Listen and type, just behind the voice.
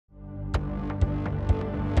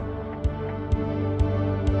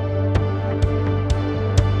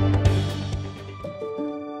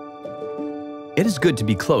It is good to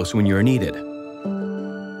be close when you are needed.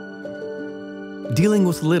 Dealing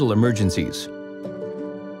with little emergencies.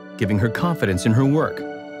 Giving her confidence in her work.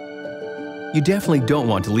 You definitely don't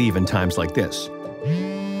want to leave in times like this.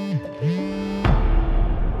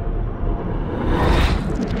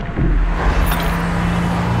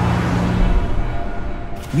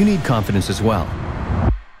 You need confidence as well.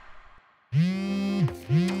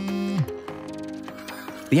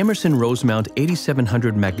 The Emerson Rosemount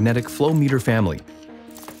 8700 Magnetic Flow Meter family,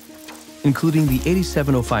 including the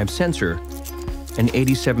 8705 sensor and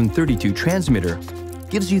 8732 transmitter,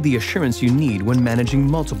 gives you the assurance you need when managing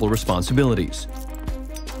multiple responsibilities.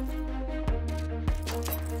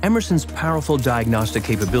 Emerson's powerful diagnostic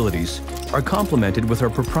capabilities are complemented with our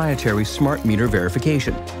proprietary Smart Meter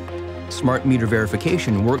Verification. Smart Meter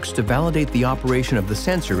Verification works to validate the operation of the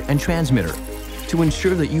sensor and transmitter to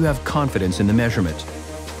ensure that you have confidence in the measurement.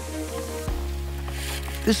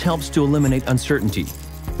 This helps to eliminate uncertainty,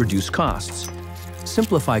 reduce costs,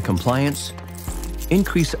 simplify compliance,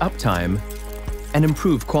 increase uptime, and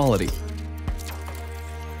improve quality.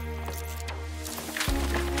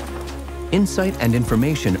 Insight and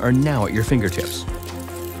information are now at your fingertips.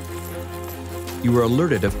 You are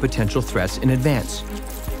alerted of potential threats in advance,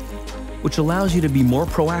 which allows you to be more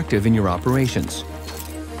proactive in your operations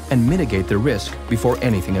and mitigate the risk before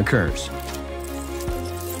anything occurs,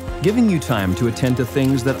 giving you time to attend to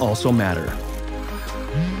things that also matter.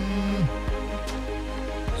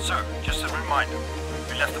 Sir, just a reminder,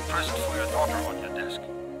 we left a present for your daughter on